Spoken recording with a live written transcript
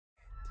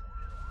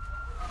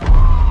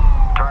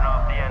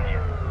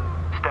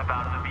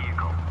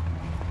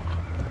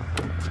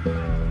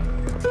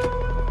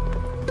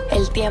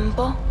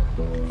tiempo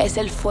es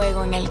el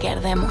fuego en el que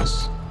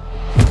ardemos.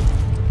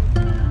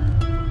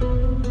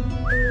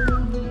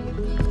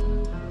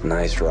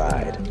 Nice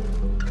ride.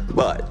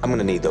 But I'm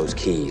gonna need those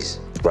keys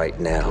right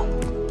now.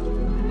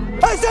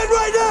 I said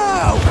right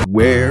now!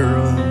 Where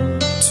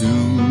to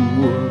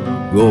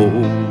go?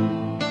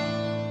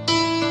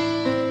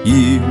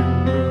 Here,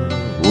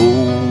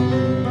 oh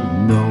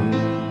no.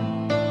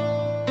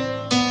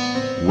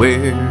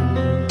 Where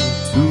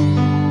to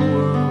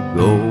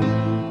go?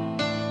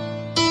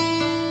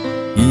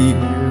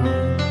 Here,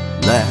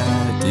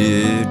 let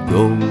it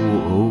go.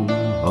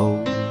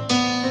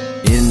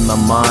 In my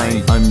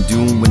mind, I'm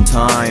doing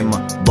time,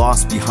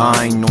 lost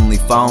behind, only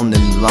found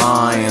in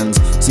lines.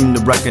 Seem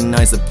to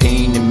recognize the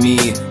pain in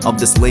me of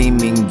this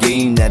laming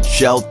game that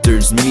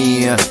shelters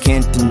me. I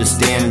can't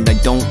understand, I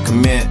don't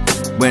commit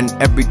when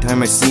every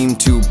time I seem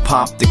to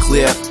pop the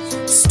clip.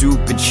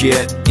 Stupid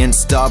shit and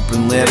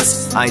stubborn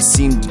lips, I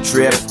seem to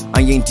trip,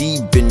 I ain't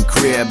even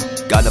crib.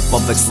 Got a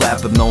public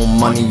slap of no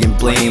money and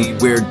blame.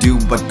 Where do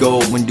I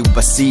go, when do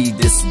I see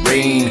this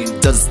rain?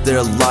 Does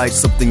there lie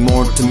something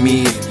more to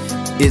me?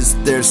 Is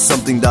there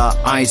something the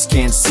eyes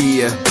can't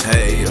see?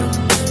 Hey,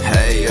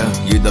 hey,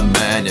 you're the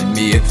man in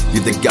me.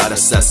 You're the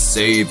goddess that's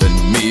saving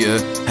me.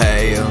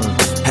 Hey,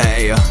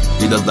 hey,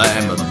 you're the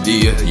lamb of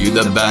me. You're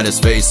the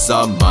baddest face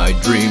of my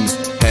dreams.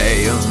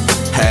 Hey,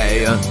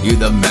 hey, you're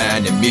the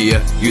man in me.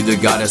 You're the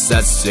goddess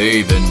that's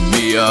saving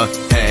me.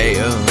 Hey,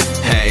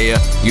 hey,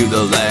 you're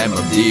the lamb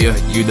of me.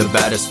 You're the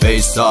baddest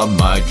face of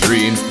my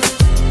dreams.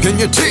 Can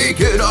you take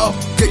it up?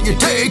 Can you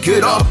take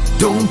it up?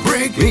 Don't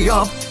break me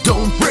up,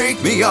 don't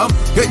break me up.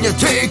 Can you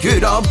take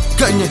it up?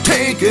 Can you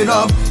take it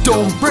up?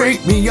 Don't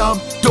break me up,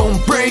 don't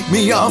break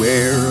me up.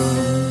 Where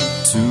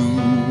to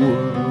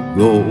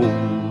go?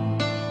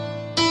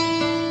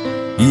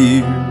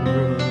 Here,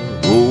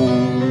 oh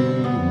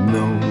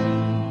no.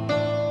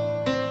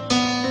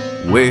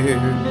 Where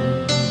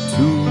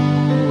to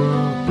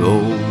go?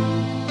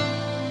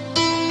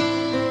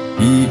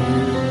 Here,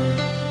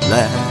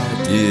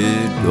 let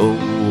it go.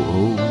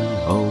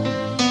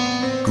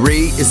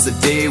 Great is the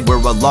day where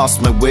I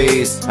lost my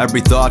ways.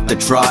 Every thought I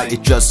try,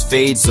 it just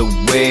fades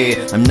away.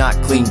 I'm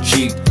not clean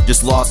cheek,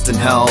 just lost in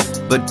hell.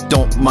 But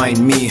don't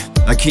mind me,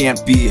 I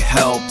can't be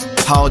helped.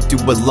 How do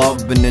I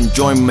love and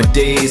enjoy my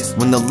days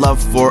when the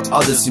love for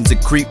others seems to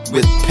creep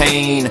with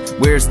pain?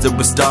 Where's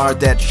the star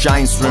that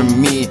shines from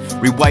me?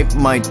 Rewipe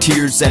my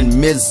tears and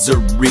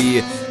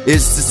misery.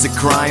 Is this a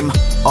crime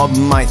of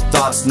my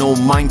thoughts? No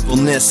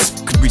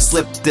mindfulness. Could we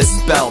slip this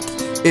belt?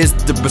 Is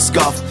there a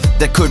scuff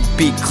that could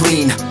be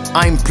clean?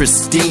 I'm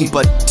pristine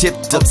but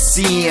tipped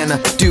obscene.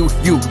 Do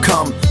you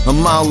come a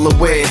mile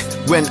away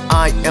when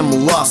I am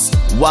lost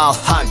while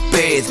I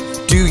bathe?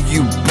 Do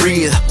you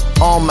breathe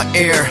all my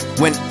air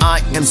when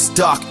I am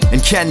stuck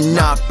and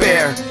cannot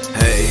bear?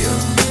 Hey,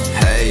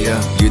 hey,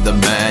 you're the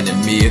man in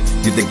me.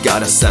 You're the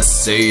goddess that's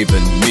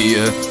saving me.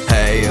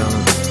 Hey,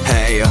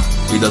 hey,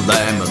 you're the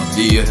lamb of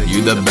me.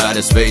 You're the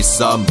baddest face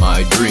of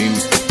my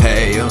dreams.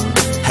 Hey,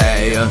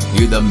 hey,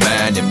 you're the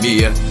man in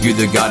me. You're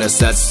the goddess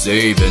that's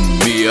saving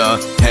me.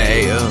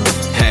 Hey,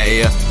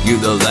 hey, you're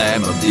the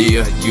lamb of me.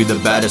 You're the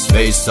baddest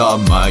face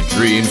of my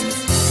dreams.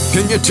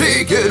 Can you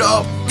take it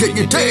up? Can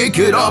you take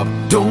it up?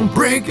 Don't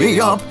break me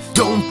up,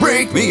 don't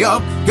break me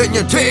up. Can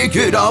you take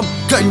it up?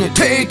 Can you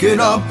take it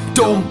up?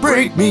 Don't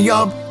break me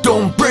up,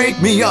 don't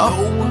break me up.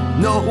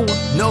 No,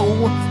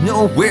 no,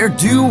 no, where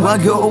do I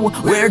go?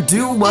 Where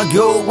do I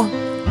go?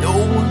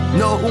 No,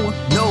 no,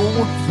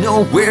 no,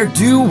 no, where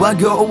do I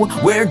go?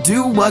 Where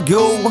do I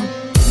go?